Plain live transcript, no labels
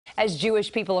As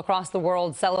Jewish people across the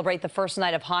world celebrate the first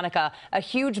night of Hanukkah, a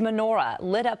huge menorah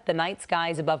lit up the night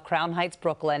skies above Crown Heights,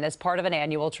 Brooklyn as part of an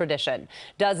annual tradition.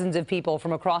 Dozens of people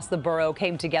from across the borough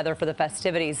came together for the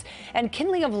festivities and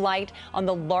kindling of light on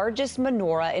the largest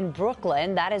menorah in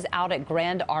Brooklyn, that is out at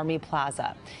Grand Army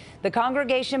Plaza. The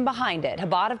congregation behind it,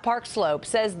 Chabad of Park Slope,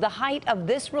 says the height of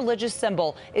this religious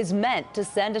symbol is meant to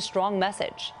send a strong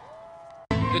message.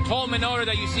 The tall menorah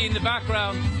that you see in the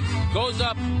background goes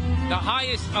up the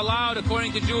highest allowed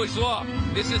according to Jewish law.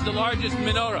 This is the largest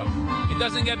menorah. It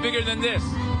doesn't get bigger than this.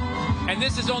 And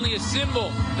this is only a symbol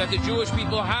that the Jewish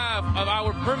people have of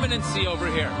our permanency over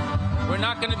here. We're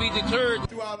not going to be deterred.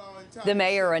 The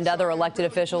mayor and other elected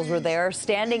officials were there,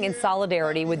 standing in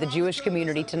solidarity with the Jewish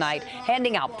community tonight,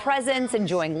 handing out presents,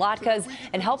 enjoying latkes,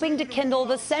 and helping to kindle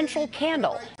the central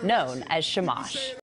candle known as shamash.